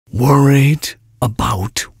Worried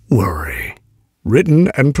About Worry. Written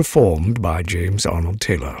and performed by James Arnold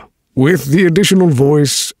Taylor, with the additional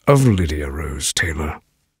voice of Lydia Rose Taylor.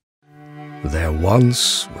 There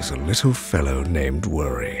once was a little fellow named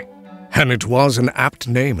Worry, and it was an apt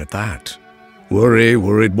name at that. Worry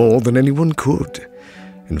worried more than anyone could.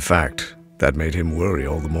 In fact, that made him worry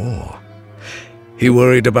all the more. He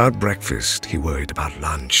worried about breakfast, he worried about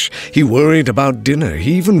lunch, he worried about dinner,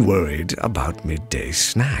 he even worried about midday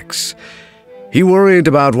snacks. He worried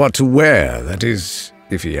about what to wear, that is,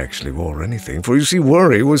 if he actually wore anything, for you see,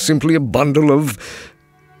 worry was simply a bundle of,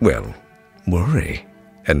 well, worry,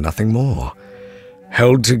 and nothing more.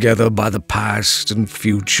 Held together by the past and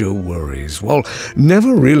future worries, while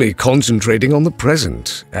never really concentrating on the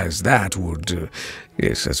present, as that would,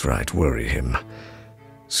 yes, that's right, worry him.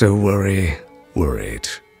 So Worry worried.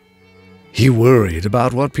 He worried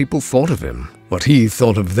about what people thought of him, what he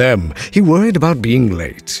thought of them. He worried about being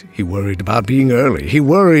late. He worried about being early. He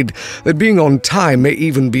worried that being on time may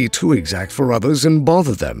even be too exact for others and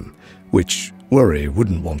bother them, which Worry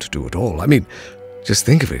wouldn't want to do at all. I mean, just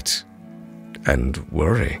think of it. And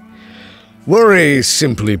worry. Worry,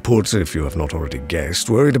 simply put, if you have not already guessed,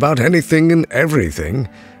 worried about anything and everything,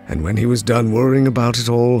 and when he was done worrying about it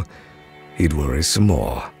all, he'd worry some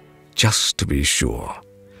more, just to be sure.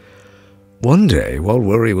 One day, while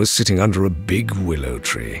Worry was sitting under a big willow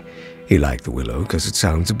tree, he liked the willow because it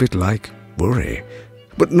sounds a bit like worry,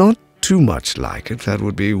 but not too much like it. That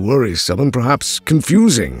would be worrisome and perhaps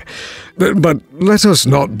confusing. But let us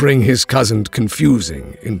not bring his cousin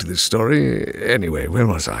confusing into this story. Anyway, where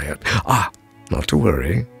was I at? Not to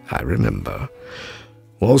worry, I remember.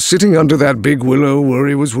 While sitting under that big willow,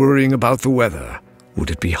 Worry was worrying about the weather. Would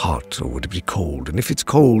it be hot, or would it be cold? And if it's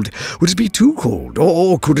cold, would it be too cold,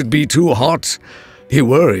 or could it be too hot? He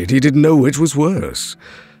worried. He didn't know which was worse.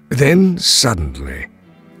 Then, suddenly,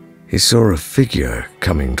 he saw a figure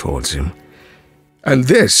coming towards him. And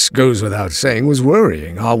this, goes without saying, was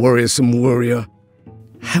worrying, our worrisome worrier.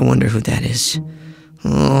 I wonder who that is.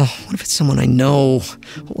 Oh, what if it's someone I know?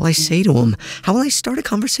 What will I say to him? How will I start a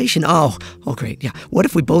conversation? Oh, great, yeah. What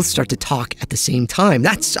if we both start to talk at the same time?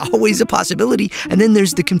 That's always a possibility. And then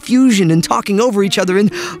there's the confusion and talking over each other and,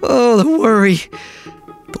 oh, the worry.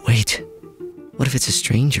 But wait, what if it's a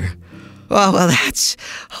stranger? Oh, well, that's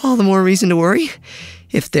all the more reason to worry.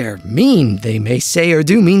 If they're mean, they may say or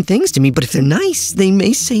do mean things to me, but if they're nice, they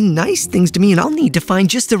may say nice things to me, and I'll need to find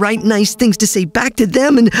just the right nice things to say back to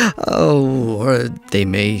them, and, or they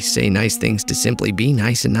may say nice things to simply be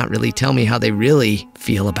nice and not really tell me how they really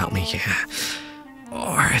feel about me, yeah.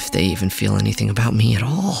 Or if they even feel anything about me at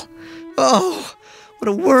all. Oh, what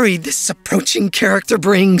a worry this approaching character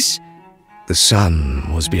brings. The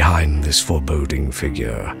sun was behind this foreboding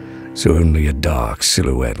figure, so only a dark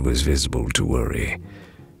silhouette was visible to Worry.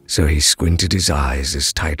 So he squinted his eyes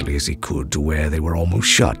as tightly as he could to where they were almost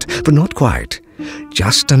shut, but not quite.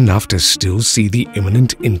 Just enough to still see the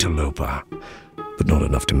imminent interloper, but not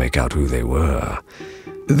enough to make out who they were.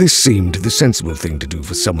 This seemed the sensible thing to do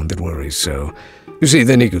for someone that worries so. You see,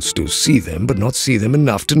 then he could still see them, but not see them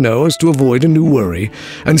enough to know as to avoid a new worry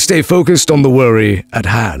and stay focused on the worry at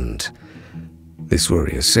hand. This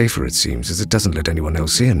worry is safer, it seems, as it doesn't let anyone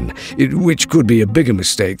else in, which could be a bigger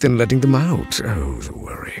mistake than letting them out. Oh, the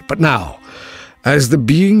worry. But now, as the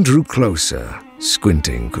being drew closer,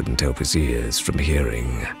 squinting couldn't help his ears from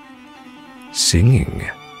hearing singing.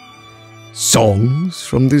 Songs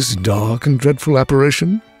from this dark and dreadful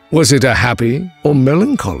apparition? Was it a happy or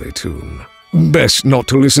melancholy tune? Best not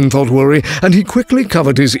to listen, thought Worry, and he quickly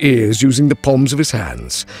covered his ears using the palms of his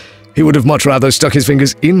hands. He would have much rather stuck his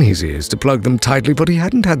fingers in his ears to plug them tightly, but he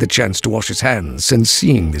hadn't had the chance to wash his hands, and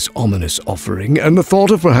seeing this ominous offering, and the thought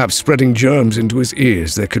of perhaps spreading germs into his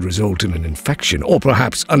ears that could result in an infection, or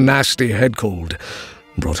perhaps a nasty head cold,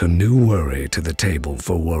 brought a new worry to the table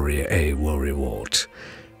for Worry A. Worrywart.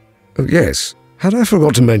 Oh, yes, had I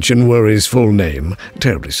forgot to mention Worry's full name?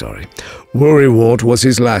 Terribly sorry. Worrywart was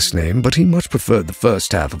his last name, but he much preferred the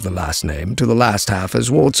first half of the last name to the last half, as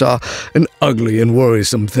warts are an ugly and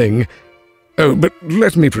worrisome thing. Oh, but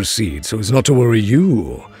let me proceed so as not to worry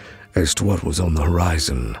you as to what was on the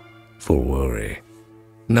horizon for Worry.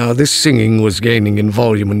 Now this singing was gaining in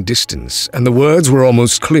volume and distance, and the words were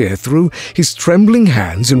almost clear through his trembling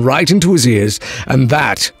hands and right into his ears, and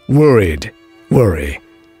that worried Worry.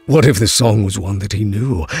 What if the song was one that he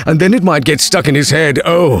knew, and then it might get stuck in his head?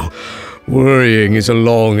 Oh, worrying is a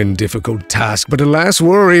long and difficult task, but alas,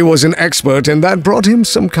 Worry was an expert, and that brought him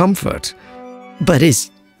some comfort. But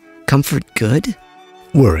is comfort good?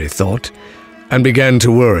 Worry thought, and began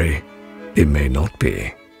to worry. It may not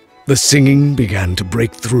be. The singing began to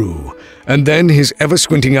break through, and then his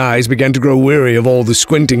ever-squinting eyes began to grow weary of all the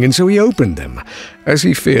squinting, and so he opened them, as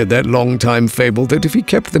he feared that long-time fable that if he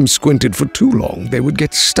kept them squinted for too long, they would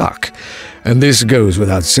get stuck. And this goes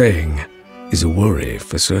without saying, is a worry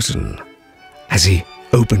for certain. As he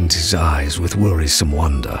opened his eyes with worrisome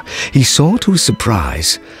wonder, he saw to his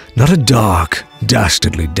surprise not a dark,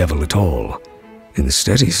 dastardly devil at all.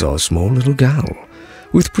 Instead, he saw a small little gal,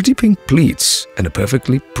 with pretty pink pleats and a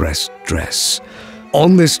perfectly pressed dress.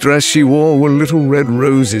 On this dress she wore were little red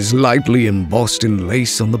roses lightly embossed in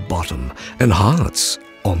lace on the bottom and hearts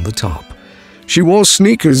on the top. She wore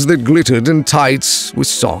sneakers that glittered and tights with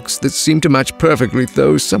socks that seemed to match perfectly,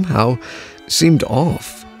 though somehow seemed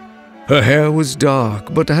off. Her hair was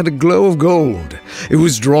dark, but had a glow of gold. It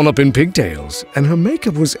was drawn up in pigtails, and her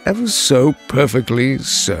makeup was ever so perfectly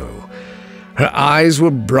so. Her eyes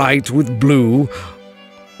were bright with blue,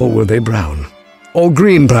 or were they brown? Or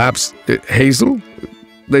green, perhaps? Hazel?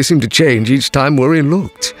 They seemed to change each time Worry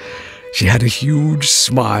looked. She had a huge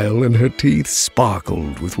smile, and her teeth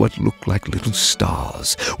sparkled with what looked like little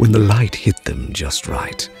stars when the light hit them just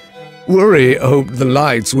right. Worry hoped the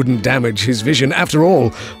lights wouldn't damage his vision. After all,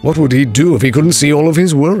 what would he do if he couldn't see all of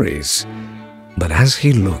his worries? But as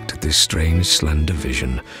he looked at this strange, slender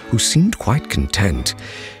vision, who seemed quite content,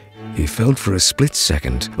 he felt for a split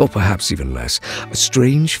second, or perhaps even less, a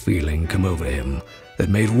strange feeling come over him that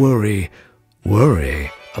made Worry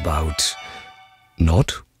about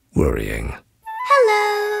not worrying.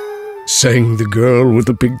 Hello, Sang the girl with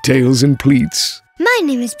the pigtails and pleats. my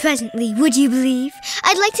name is Presently, would you believe?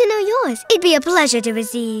 I'd like to know yours. It'd be a pleasure to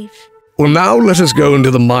receive. Well, now let us go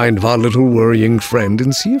into the mind of our little worrying friend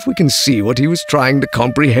and see if we can see what he was trying to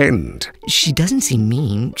comprehend. She doesn't seem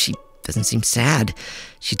mean. She doesn't seem sad.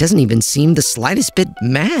 She doesn't even seem the slightest bit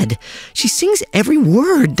mad. She sings every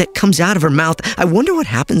word that comes out of her mouth. I wonder what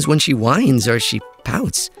happens when she whines or she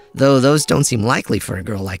pouts. Though those don't seem likely for a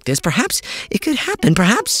girl like this. Perhaps it could happen.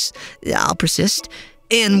 Perhaps I'll persist.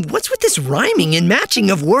 And what's with this rhyming and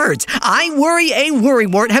matching of words? I worry a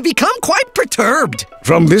worrywart have become quite perturbed.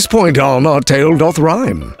 From this point on, our tale doth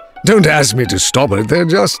rhyme. Don't ask me to stop it, there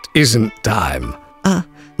just isn't time.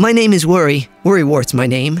 My name is Worry. Worrywart's my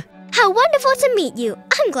name. How wonderful to meet you.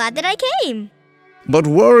 I'm glad that I came. But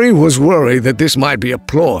Worry was worried that this might be a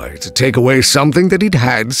ploy to take away something that he'd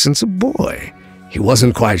had since a boy. He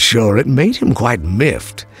wasn't quite sure. It made him quite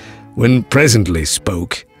miffed. When Presently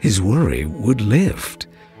spoke, his worry would lift.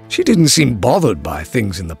 She didn't seem bothered by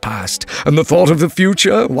things in the past, and the thought of the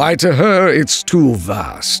future, why to her it's too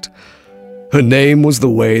vast. Her name was the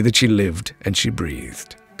way that she lived and she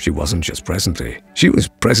breathed. She wasn't just Presently, she was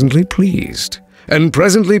presently pleased. And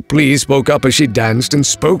Presently Pleased spoke up as she danced and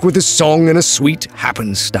spoke with a song and a sweet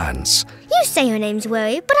happenstance. You say your name's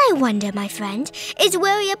Worry, but I wonder, my friend, is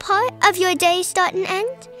worry a part of your day's start and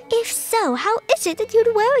end? If so, how is it that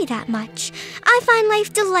you'd worry that much? I find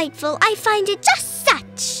life delightful. I find it just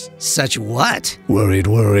such. Such what? Worried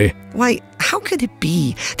Worry. Why, how could it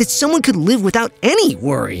be that someone could live without any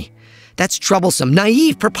worry? That's troublesome,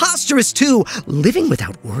 naive, preposterous too. Living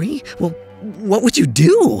without worry? Well, what would you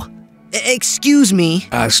do? Excuse me,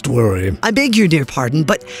 Asked Worry. I beg your dear pardon,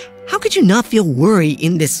 but how could you not feel worry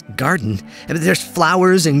in this garden? There's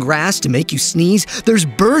flowers and grass to make you sneeze. There's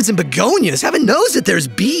birds and begonias. Heaven knows that there's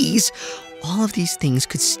bees. All of these things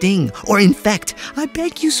could sting or infect. I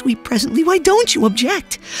beg you, sweet Presently, why don't you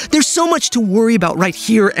object? There's so much to worry about right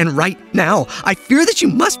here and right now. I fear that you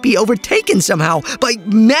must be overtaken somehow by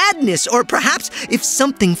madness, or perhaps if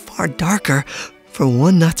something far darker. For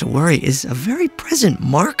one not to worry is a very present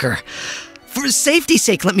marker. For safety's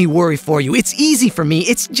sake, let me worry for you. It's easy for me.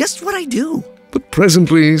 It's just what I do. But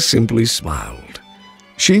Presently simply smiled.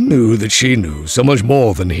 She knew that she knew so much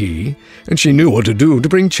more than he, and she knew what to do to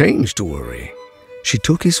bring change to Worry. She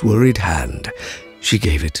took his worried hand. She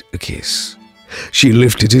gave it a kiss. She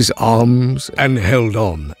lifted his arms and held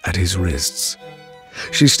on at his wrists.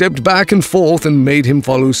 She stepped back and forth and made him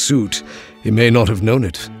follow suit. He may not have known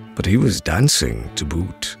it, but he was dancing to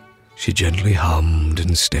boot. She gently hummed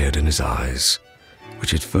and stared in his eyes,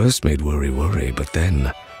 which at first made Worry worry, but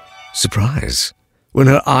then, surprise, when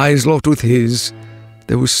her eyes locked with his,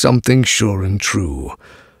 there was something sure and true.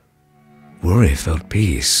 Worry felt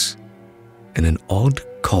peace, and an odd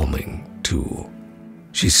calming, too.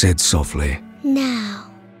 She said softly,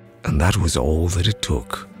 Now. and that was all that it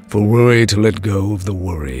took for Worry to let go of the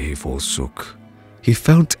worry he forsook. He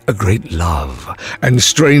felt a great love, and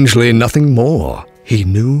strangely nothing more. He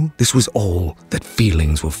knew this was all that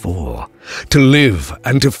feelings were for. To live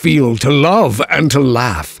and to feel, to love and to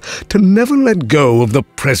laugh, to never let go of the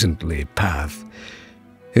presently path.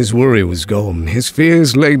 His worry was gone, his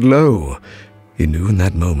fears laid low. He knew in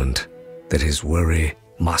that moment that his worry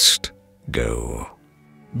must go.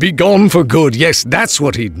 Be gone for good, yes, that's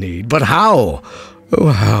what he'd need, but how?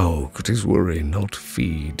 Oh, how could his worry not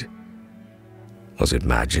feed? Was it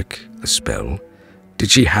magic, a spell? Did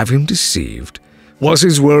she have him deceived? Was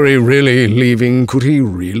his worry really leaving? Could he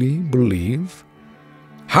really believe?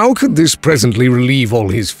 How could this presently relieve all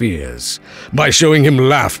his fears? By showing him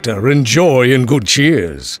laughter and joy and good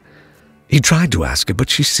cheers. He tried to ask her, but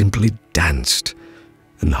she simply danced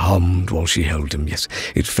and hummed while she held him. Yes,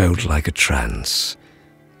 it felt like a trance,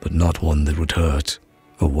 but not one that would hurt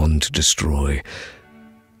or one to destroy.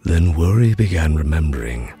 Then worry began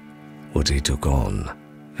remembering what he took on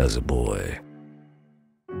as a boy.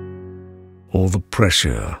 All the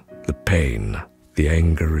pressure, the pain, the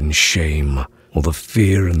anger and shame, all the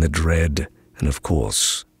fear and the dread, and of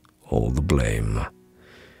course, all the blame.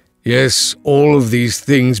 Yes, all of these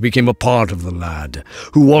things became a part of the lad,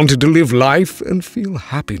 who wanted to live life and feel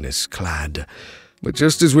happiness clad. But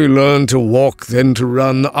just as we learn to walk, then to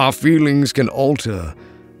run, our feelings can alter,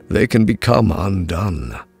 they can become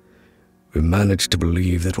undone. We manage to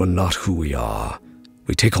believe that we're not who we are.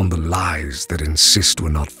 We take on the lies that insist we're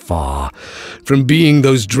not far from being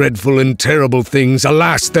those dreadful and terrible things.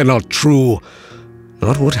 Alas, they're not true,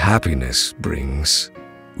 not what happiness brings.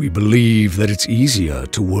 We believe that it's easier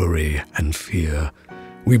to worry and fear.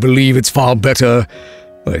 We believe it's far better,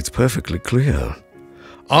 but it's perfectly clear.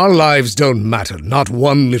 Our lives don't matter, not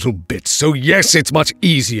one little bit. So yes, it's much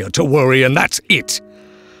easier to worry, and that's it.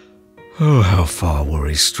 Oh, how far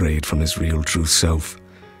worry strayed from his real true self.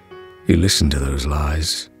 He listened to those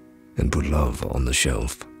lies and put love on the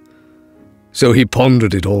shelf. So he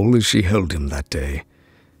pondered it all as she held him that day,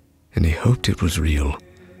 and he hoped it was real.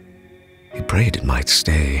 He prayed it might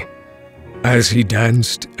stay. As he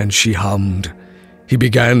danced and she hummed, he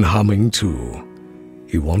began humming too.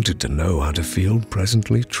 He wanted to know how to feel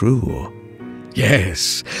presently true.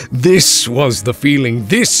 Yes, this was the feeling,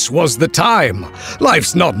 this was the time.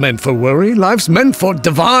 Life's not meant for worry, life's meant for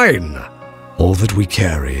divine. All that we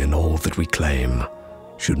carry and all that we claim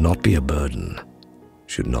should not be a burden,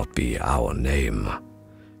 should not be our name.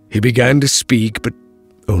 He began to speak, but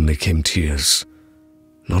only came tears.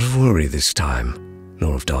 Not of worry this time,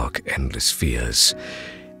 nor of dark, endless fears.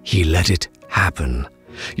 He let it happen.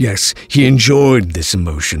 Yes, he enjoyed this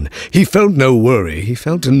emotion. He felt no worry, he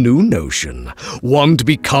felt a new notion. One to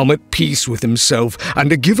become at peace with himself and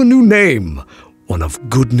to give a new name, one of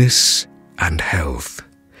goodness and health.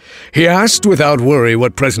 He asked without worry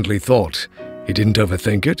what presently thought. He didn't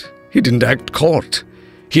overthink it, he didn't act caught.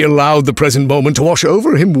 He allowed the present moment to wash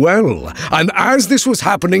over him well, and as this was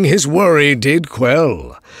happening, his worry did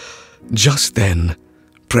quell. Just then,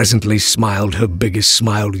 presently smiled her biggest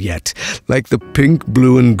smile yet, like the pink,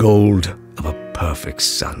 blue, and gold of a perfect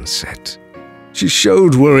sunset. She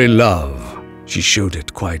showed worry love, she showed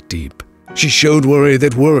it quite deep. She showed worry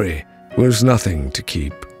that worry was nothing to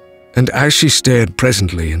keep. And as she stared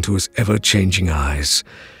presently into his ever-changing eyes,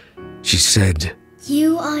 she said,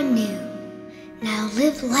 "You are new. Now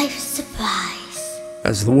live life's surprise."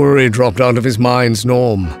 As the worry dropped out of his mind's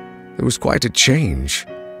norm, there was quite a change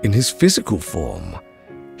in his physical form.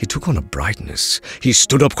 He took on a brightness. He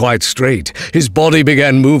stood up quite straight. His body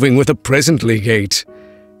began moving with a presently gait.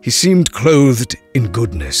 He seemed clothed in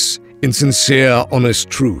goodness, in sincere, honest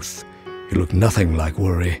truth. He looked nothing like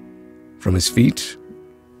worry. From his feet,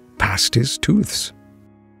 past his tooths.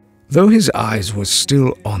 Though his eyes were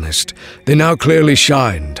still honest, they now clearly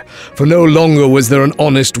shined, for no longer was there an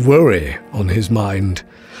honest worry on his mind.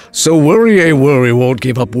 So worry won't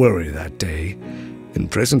give up worry that day, and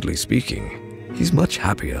presently speaking, he's much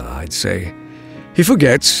happier, I'd say. He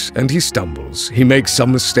forgets and he stumbles, he makes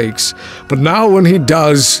some mistakes, but now when he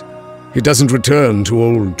does, he doesn't return to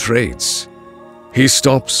old traits. He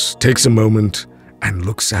stops, takes a moment, and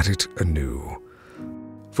looks at it anew.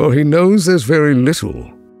 For he knows there's very little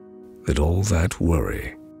that all that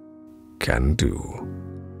worry can do.